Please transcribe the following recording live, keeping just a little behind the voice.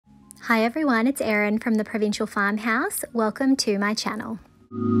Hi everyone, it's Erin from the Provincial Farmhouse. Welcome to my channel.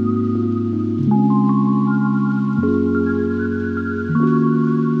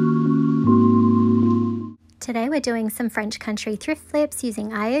 Today we're doing some French country thrift flips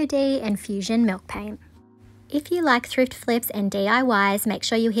using IOD and Fusion milk paint. If you like thrift flips and DIYs, make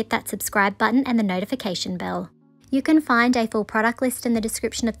sure you hit that subscribe button and the notification bell. You can find a full product list in the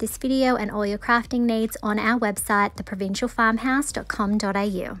description of this video and all your crafting needs on our website,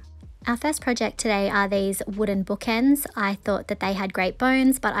 theprovincialfarmhouse.com.au. Our first project today are these wooden bookends. I thought that they had great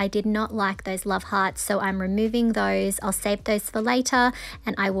bones, but I did not like those love hearts, so I'm removing those. I'll save those for later,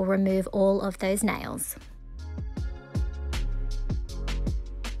 and I will remove all of those nails.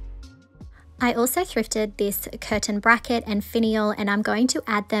 I also thrifted this curtain bracket and finial, and I'm going to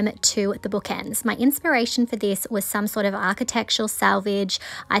add them to the bookends. My inspiration for this was some sort of architectural salvage.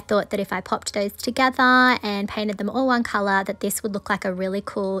 I thought that if I popped those together and painted them all one color, that this would look like a really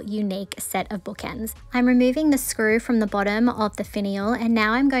cool, unique set of bookends. I'm removing the screw from the bottom of the finial, and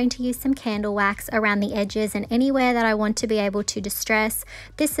now I'm going to use some candle wax around the edges and anywhere that I want to be able to distress.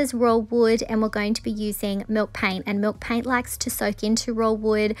 This is raw wood, and we're going to be using milk paint, and milk paint likes to soak into raw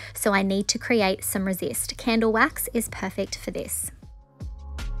wood, so I need to create some resist. Candle wax is perfect for this.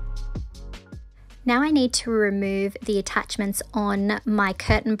 Now I need to remove the attachments on my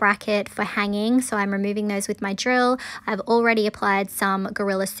curtain bracket for hanging, so I'm removing those with my drill. I've already applied some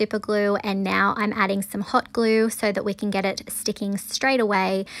Gorilla Super Glue, and now I'm adding some hot glue so that we can get it sticking straight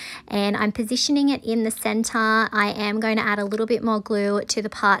away, and I'm positioning it in the center. I am going to add a little bit more glue to the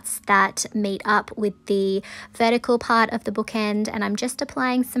parts that meet up with the vertical part of the bookend, and I'm just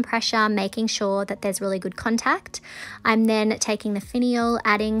applying some pressure, making sure that there's really good contact. I'm then taking the finial,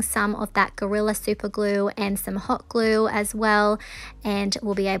 adding some of that Gorilla Super Glue and some hot glue as well, and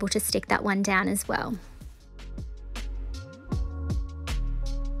we'll be able to stick that one down as well.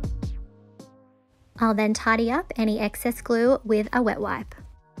 I'll then tidy up any excess glue with a wet wipe.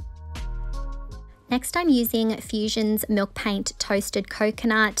 Next, I'm using Fusion's Milk Paint Toasted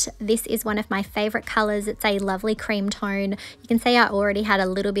Coconut. This is one of my favorite colors. It's a lovely cream tone. You can see I already had a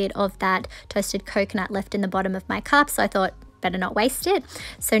little bit of that toasted coconut left in the bottom of my cup, so I thought better not waste it.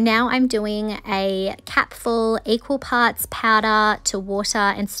 So now I'm doing a capful, equal parts powder to water,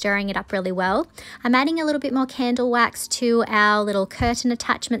 and stirring it up really well. I'm adding a little bit more candle wax to our little curtain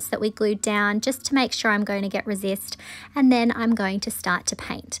attachments that we glued down, just to make sure I'm going to get resist, and then I'm going to start to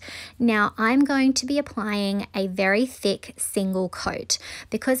paint. Now I'm going to be applying a very thick single coat.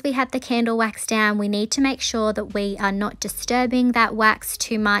 Because we have the candle wax down, we need to make sure that we are not disturbing that wax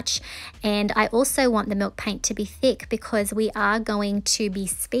too much, and I also want the milk paint to be thick because we are going to be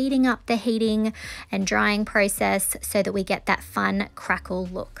speeding up the heating and drying process so that we get that fun crackle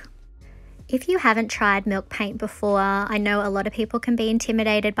look. If you haven't tried milk paint before, I know a lot of people can be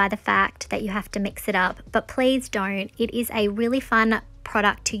intimidated by the fact that you have to mix it up, but please don't. It is a really fun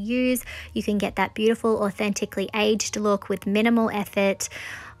product to use. You can get that beautiful, authentically aged look with minimal effort.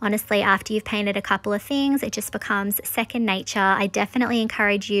 Honestly, after you've painted a couple of things, it just becomes second nature. I definitely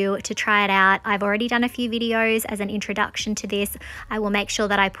encourage you to try it out. I've already done a few videos as an introduction to this. I will make sure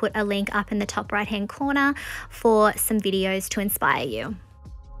that I put a link up in the top right-hand corner for some videos to inspire you.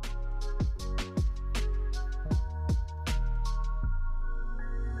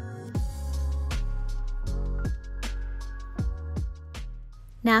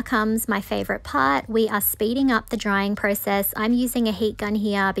 Now comes my favorite part. We are speeding up the drying process. I'm using a heat gun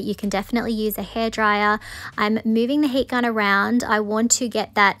here, but you can definitely use a hairdryer. I'm moving the heat gun around. I want to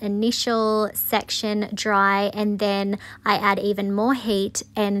get that initial section dry, and then I add even more heat,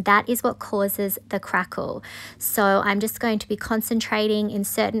 and that is what causes the crackle. So I'm just going to be concentrating in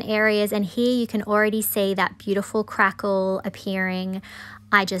certain areas, and here you can already see that beautiful crackle appearing.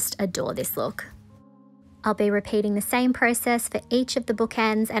 I just adore this look. I'll be repeating the same process for each of the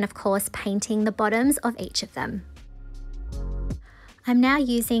bookends, and of course painting the bottoms of each of them. I'm now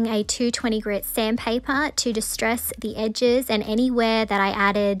using a 220 grit sandpaper to distress the edges, and anywhere that I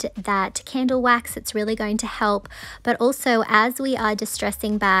added that candle wax, it's really going to help. But also, as we are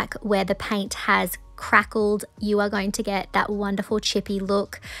distressing back where the paint has crackled, you are going to get that wonderful chippy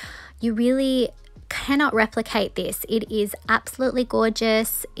look. You really cannot replicate this. It is absolutely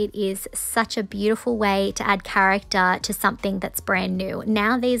gorgeous. It is such a beautiful way to add character to something that's brand new.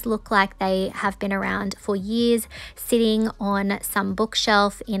 Now these look like they have been around for years, sitting on some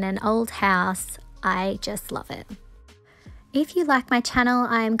bookshelf in an old house. I just love it. If you like my channel,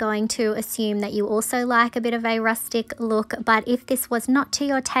 I am going to assume that you also like a bit of a rustic look, but if this was not to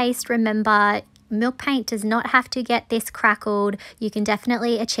your taste, remember, Milk paint does not have to get this crackled. You can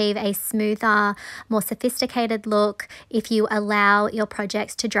definitely achieve a smoother, more sophisticated look if you allow your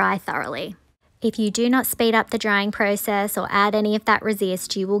projects to dry thoroughly. If you do not speed up the drying process or add any of that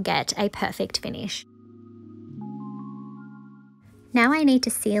resist, you will get a perfect finish. Now I need to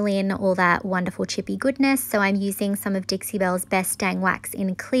seal in all that wonderful chippy goodness, so I'm using some of Dixie Belle's Best Dang Wax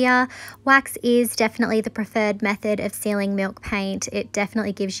in clear. Wax is definitely the preferred method of sealing milk paint. It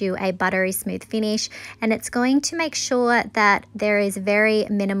definitely gives you a buttery smooth finish, and it's going to make sure that there is very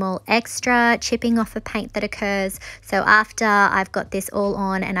minimal extra chipping off of paint that occurs. So after I've got this all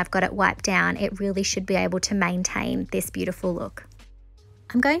on and I've got it wiped down, it really should be able to maintain this beautiful look.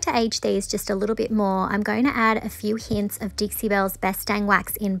 I'm going to age these just a little bit more. I'm going to add a few hints of Dixie Belle's Best Dang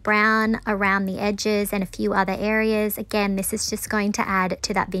Wax in brown around the edges and a few other areas. Again, this is just going to add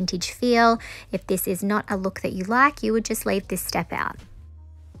to that vintage feel. If this is not a look that you like, you would just leave this step out.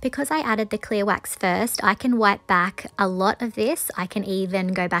 Because I added the clear wax first, I can wipe back a lot of this. I can even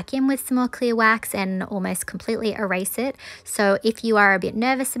go back in with some more clear wax and almost completely erase it. So if you are a bit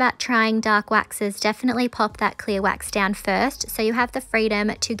nervous about trying dark waxes, definitely pop that clear wax down first so you have the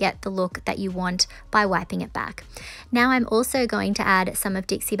freedom to get the look that you want by wiping it back. Now I'm also going to add some of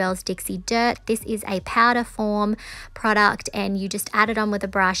Dixie Belle's Dixie Dirt. This is a powder form product and you just add it on with a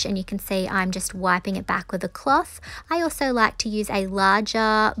brush, and you can see I'm just wiping it back with a cloth. I also like to use a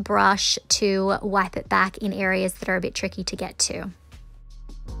larger brush to wipe it back in areas that are a bit tricky to get to.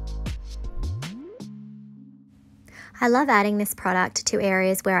 I love adding this product to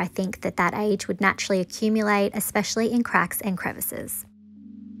areas where I think that age would naturally accumulate, especially in cracks and crevices.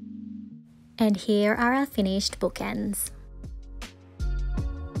 And here are our finished bookends.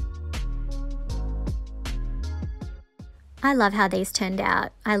 I love how these turned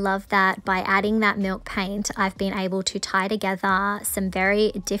out. I love that by adding that milk paint, I've been able to tie together some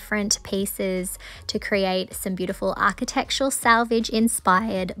very different pieces to create some beautiful architectural salvage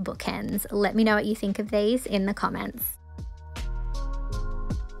inspired bookends. Let me know what you think of these in the comments.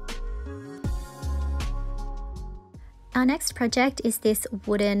 Our next project is this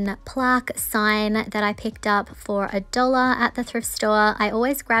wooden plaque sign that I picked up for $1 at the thrift store. I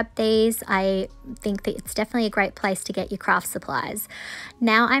always grab these. I think that it's definitely a great place to get your craft supplies.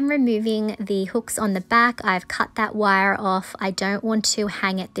 Now I'm removing the hooks on the back. I've cut that wire off. I don't want to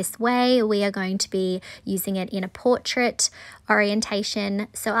hang it this way. We are going to be using it in a portrait orientation.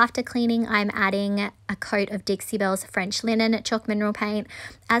 So after cleaning, I'm adding a coat of Dixie Belle's French linen chalk mineral paint.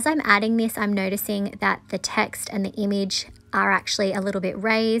 As I'm adding this, I'm noticing that the text and the image are actually a little bit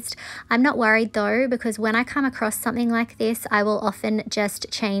raised. I'm not worried though, because when I come across something like this, I will often just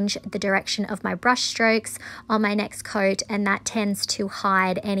change the direction of my brush strokes on my next coat, and that tends to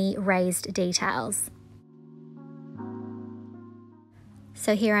hide any raised details.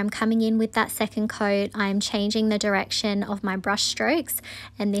 So here I'm coming in with that second coat. I'm changing the direction of my brush strokes,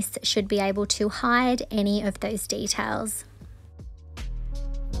 and this should be able to hide any of those details.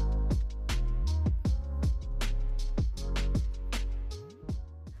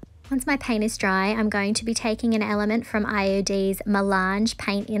 Once my paint is dry, I'm going to be taking an element from IOD's Melange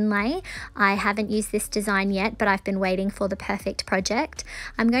paint inlay. I haven't used this design yet, but I've been waiting for the perfect project.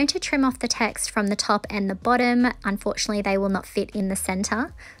 I'm going to trim off the text from the top and the bottom. Unfortunately, they will not fit in the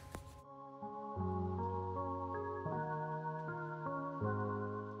center.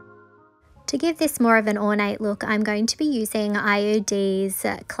 To give this more of an ornate look, I'm going to be using IOD's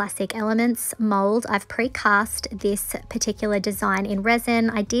Classic Elements mold. I've pre-cast this particular design in resin.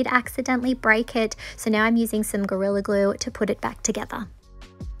 I did accidentally break it, so now I'm using some Gorilla Glue to put it back together.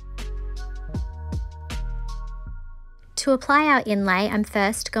 To apply our inlay, I'm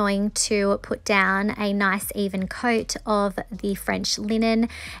first going to put down a nice even coat of the French linen,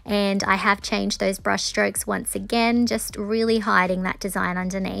 and I have changed those brush strokes once again, just really hiding that design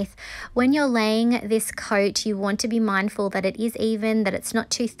underneath. When you're laying this coat, you want to be mindful that it is even, that it's not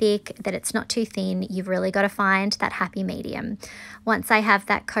too thick, that it's not too thin. You've really got to find that happy medium. Once I have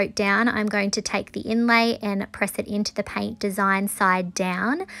that coat down, I'm going to take the inlay and press it into the paint design side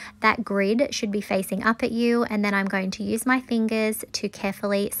down. That grid should be facing up at you, and then I'm going to use my fingers to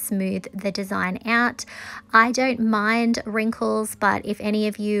carefully smooth the design out. I don't mind wrinkles, but if any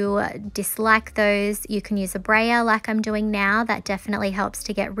of you dislike those, you can use a brayer like I'm doing now. That definitely helps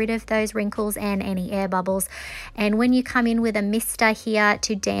to get rid of those wrinkles and any air bubbles. And when you come in with a mister here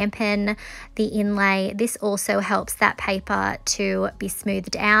to dampen the inlay, this also helps that paper to be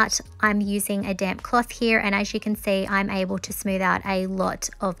smoothed out. I'm using a damp cloth here, and as you can see, I'm able to smooth out a lot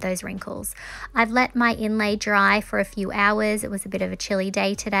of those wrinkles. I've let my inlay dry for a few hours. It was a bit of a chilly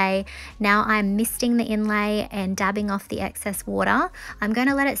day today. Now I'm misting the inlay and dabbing off the excess water. I'm going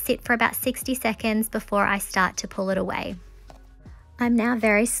to let it sit for about 60 seconds before I start to pull it away. I'm now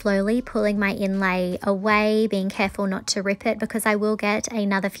very slowly pulling my inlay away, being careful not to rip it because I will get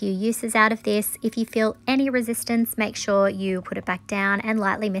another few uses out of this. If you feel any resistance, make sure you put it back down and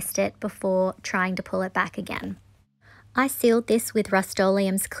lightly mist it before trying to pull it back again. I sealed this with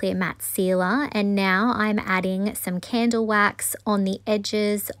Rust-Oleum's Clear Matte Sealer, and now I'm adding some candle wax on the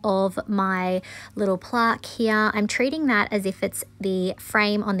edges of my little plaque here. I'm treating that as if it's the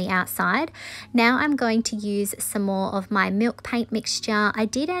frame on the outside. Now I'm going to use some more of my milk paint mixture. I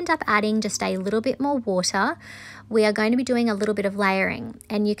did end up adding just a little bit more water. We are going to be doing a little bit of layering,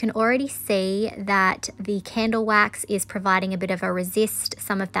 and you can already see that the candle wax is providing a bit of a resist.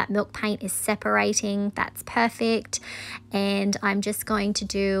 Some of that milk paint is separating. That's perfect. And I'm just going to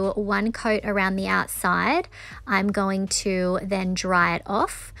do one coat around the outside. I'm going to then dry it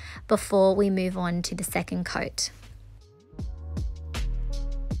off before we move on to the second coat.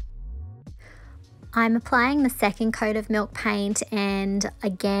 I'm applying the second coat of milk paint, and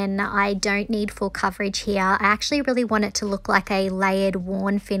again, I don't need full coverage here. I actually really want it to look like a layered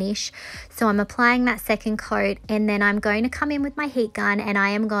worn finish. So I'm applying that second coat, and then I'm going to come in with my heat gun, and I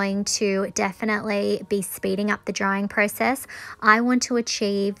am going to definitely be speeding up the drying process. I want to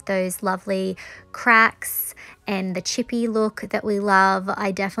achieve those lovely cracks and the chippy look that we love.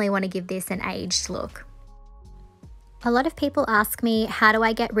 I definitely want to give this an aged look. A lot of people ask me, how do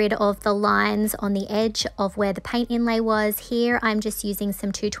I get rid of the lines on the edge of where the paint inlay was? Here I'm just using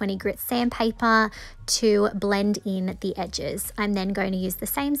some 220 grit sandpaper to blend in the edges. I'm then going to use the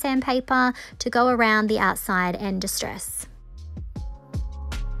same sandpaper to go around the outside and distress.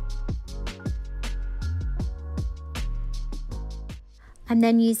 I'm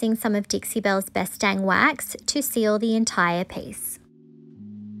then using some of Dixie Belle's Best Dang Wax to seal the entire piece.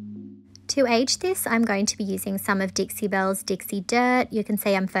 To age this, I'm going to be using some of Dixie Belle's Dixie Dirt. You can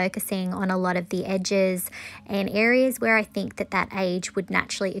see I'm focusing on a lot of the edges and areas where I think that age would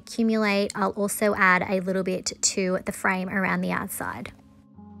naturally accumulate. I'll also add a little bit to the frame around the outside.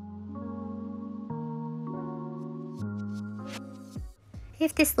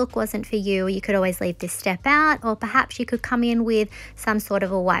 If this look wasn't for you, you could always leave this step out, or perhaps you could come in with some sort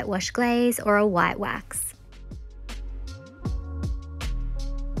of a whitewash glaze or a white wax.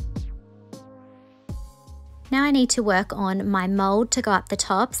 Now I need to work on my mold to go up the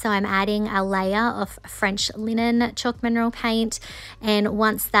top, so I'm adding a layer of French linen chalk mineral paint, and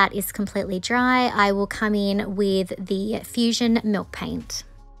once that is completely dry, I will come in with the Fusion milk paint.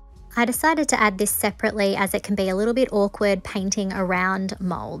 I decided to add this separately as it can be a little bit awkward painting around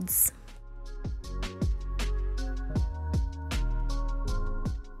molds.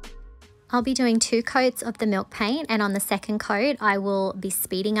 I'll be doing 2 coats of the milk paint, and on the second coat I will be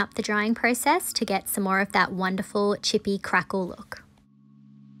speeding up the drying process to get some more of that wonderful chippy crackle look.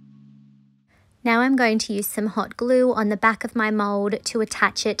 Now I'm going to use some hot glue on the back of my mold to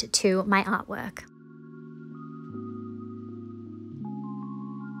attach it to my artwork.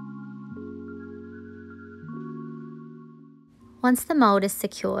 Once the mold is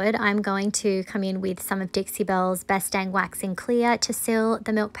secured, I'm going to come in with some of Dixie Belle's Best Dang Wax in Clear to seal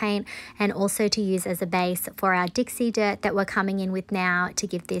the milk paint, and also to use as a base for our Dixie Dirt that we're coming in with now to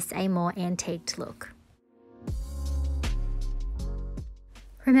give this a more antiqued look.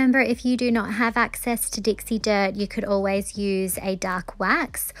 Remember, if you do not have access to Dixie Dirt, you could always use a dark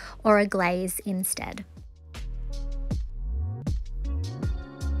wax or a glaze instead.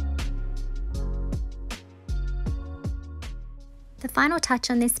 The final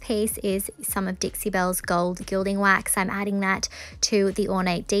touch on this piece is some of Dixie Belle's Gold Gilding Wax. I'm adding that to the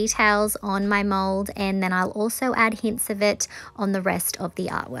ornate details on my mold, and then I'll also add hints of it on the rest of the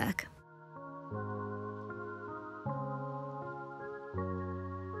artwork.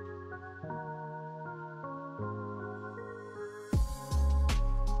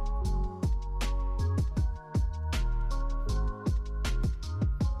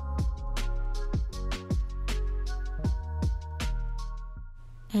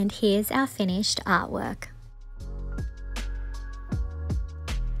 And here's our finished artwork.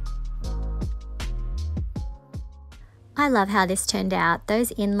 I love how this turned out.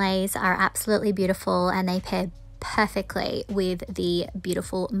 Those inlays are absolutely beautiful, and they pair perfectly with the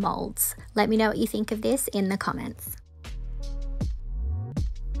beautiful molds. Let me know what you think of this in the comments.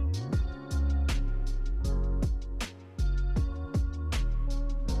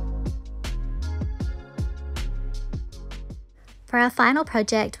 For our final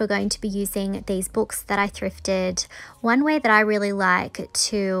project, we're going to be using these books that I thrifted. One way that I really like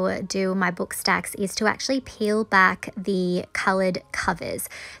to do my book stacks is to actually peel back the colored covers.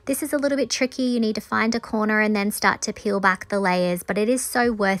 This is a little bit tricky. You need to find a corner and then start to peel back the layers, but it is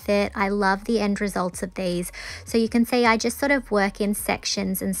so worth it. I love the end results of these. So you can see I just sort of work in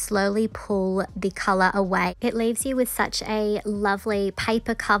sections and slowly pull the color away. It leaves you with such a lovely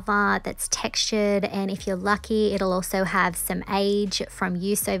paper cover that's textured, and if you're lucky, it'll also have some age from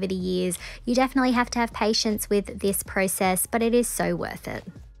use over the years. You definitely have to have patience with this process, but it is so worth it.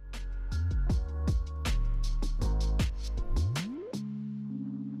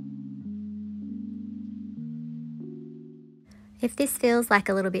 If this feels like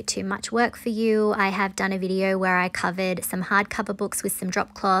a little bit too much work for you, I have done a video where I covered some hardcover books with some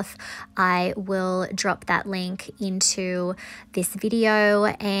drop cloth. I will drop that link into this video,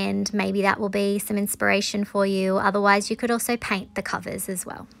 and maybe that will be some inspiration for you. Otherwise, you could also paint the covers as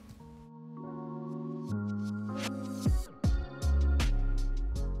well.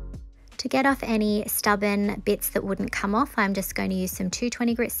 To get off any stubborn bits that wouldn't come off, I'm just going to use some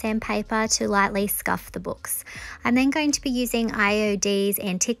 220 grit sandpaper to lightly scuff the books. I'm then going to be using IOD's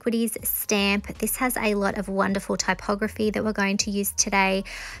Antiquities stamp. This has a lot of wonderful typography that we're going to use today.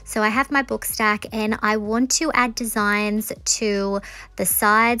 So I have my book stack, and I want to add designs to the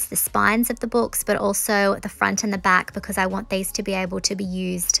sides, the spines of the books, but also the front and the back, because I want these to be able to be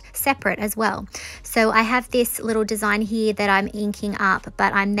used separate as well. So I have this little design here that I'm inking up,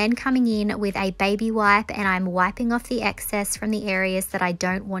 but I'm then coming in with a baby wipe and I'm wiping off the excess from the areas that I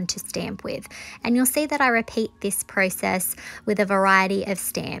don't want to stamp with. And you'll see that I repeat this process with a variety of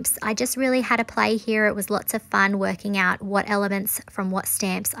stamps. I just really had a play here. It was lots of fun working out what elements from what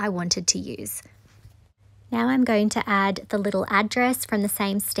stamps I wanted to use. Now I'm going to add the little address from the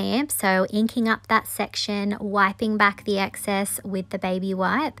same stamp, so inking up that section, wiping back the excess with the baby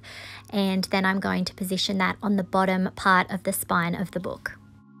wipe, and then I'm going to position that on the bottom part of the spine of the book.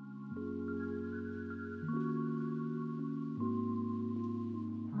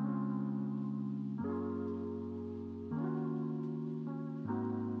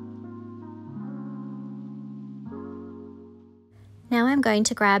 Now I'm going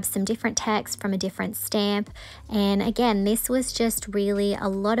to grab some different text from a different stamp, and again, this was just really a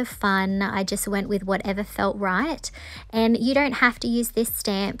lot of fun. I just went with whatever felt right, and you don't have to use this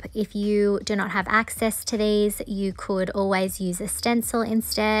stamp if you do not have access to these. You could always use a stencil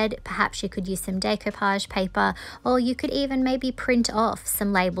instead. Perhaps you could use some decoupage paper, or you could even maybe print off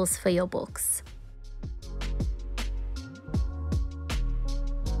some labels for your books.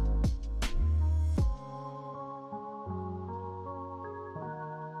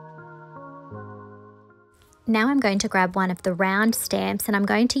 Now I'm going to grab one of the round stamps, and I'm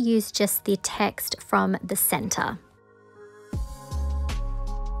going to use just the text from the center.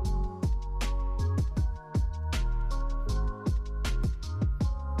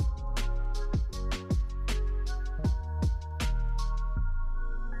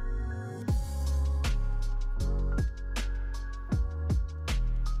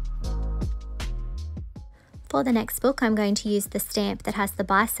 For the next book, I'm going to use the stamp that has the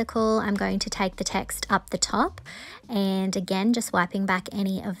bicycle. I'm going to take the text up the top, and again, just wiping back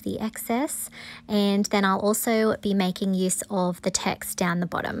any of the excess. And then I'll also be making use of the text down the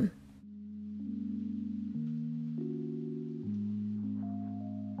bottom.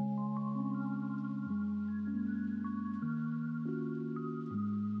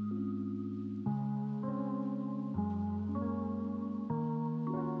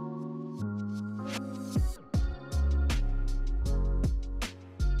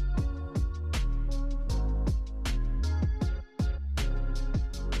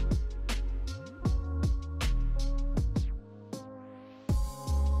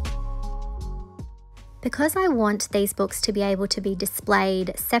 Because I want these books to be able to be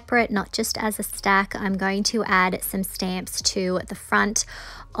displayed separate, not just as a stack, I'm going to add some stamps to the front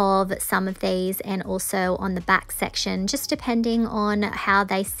of some of these and also on the back section, just depending on how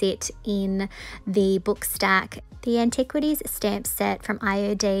they sit in the book stack. The Antiquities stamp set from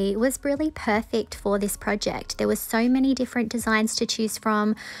IOD was really perfect for this project. There were so many different designs to choose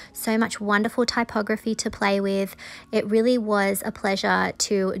from, so much wonderful typography to play with. It really was a pleasure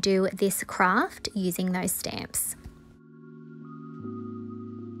to do this craft using those stamps.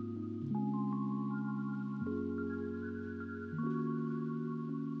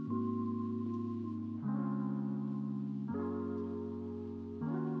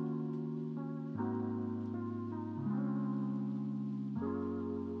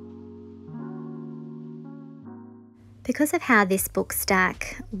 Because of how this book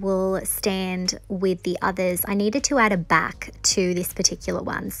stack will stand with the others, I needed to add a back to this particular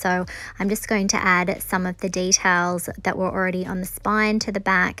one. So I'm just going to add some of the details that were already on the spine to the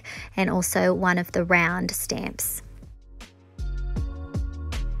back, and also one of the round stamps.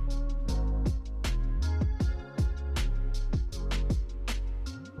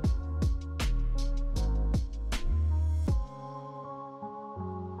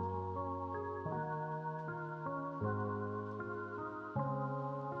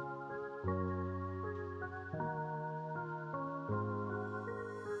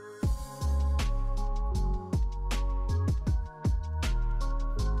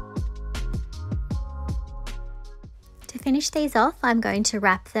 To finish these off, I'm going to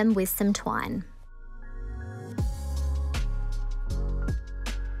wrap them with some twine.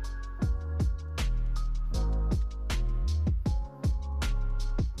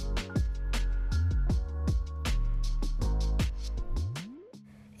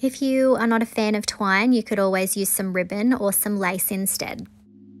 If you are not a fan of twine, you could always use some ribbon or some lace instead.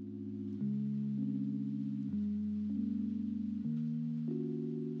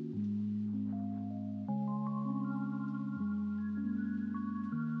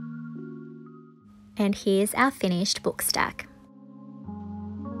 And here's our finished book stack.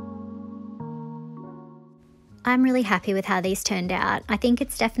 I'm really happy with how these turned out. I think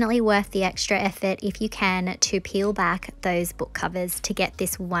it's definitely worth the extra effort if you can to peel back those book covers to get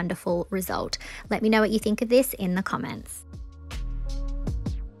this wonderful result. Let me know what you think of this in the comments.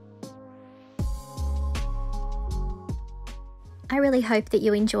 I really hope that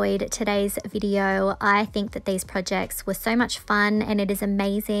you enjoyed today's video. I think that these projects were so much fun, and it is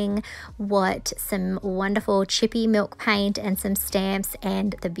amazing what some wonderful Chippy milk paint and some stamps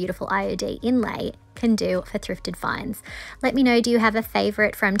and the beautiful IOD inlay can do for Thrifted Finds. Let me know, do you have a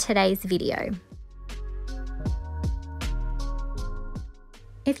favorite from today's video?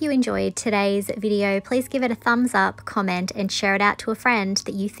 If you enjoyed today's video, please give it a thumbs up, comment, and share it out to a friend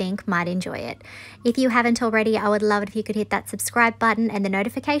that you think might enjoy it. If you haven't already, I would love it if you could hit that subscribe button and the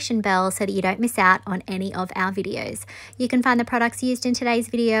notification bell so that you don't miss out on any of our videos. You can find the products used in today's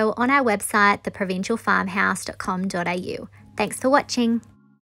video on our website, theprovincialfarmhouse.com.au. Thanks for watching.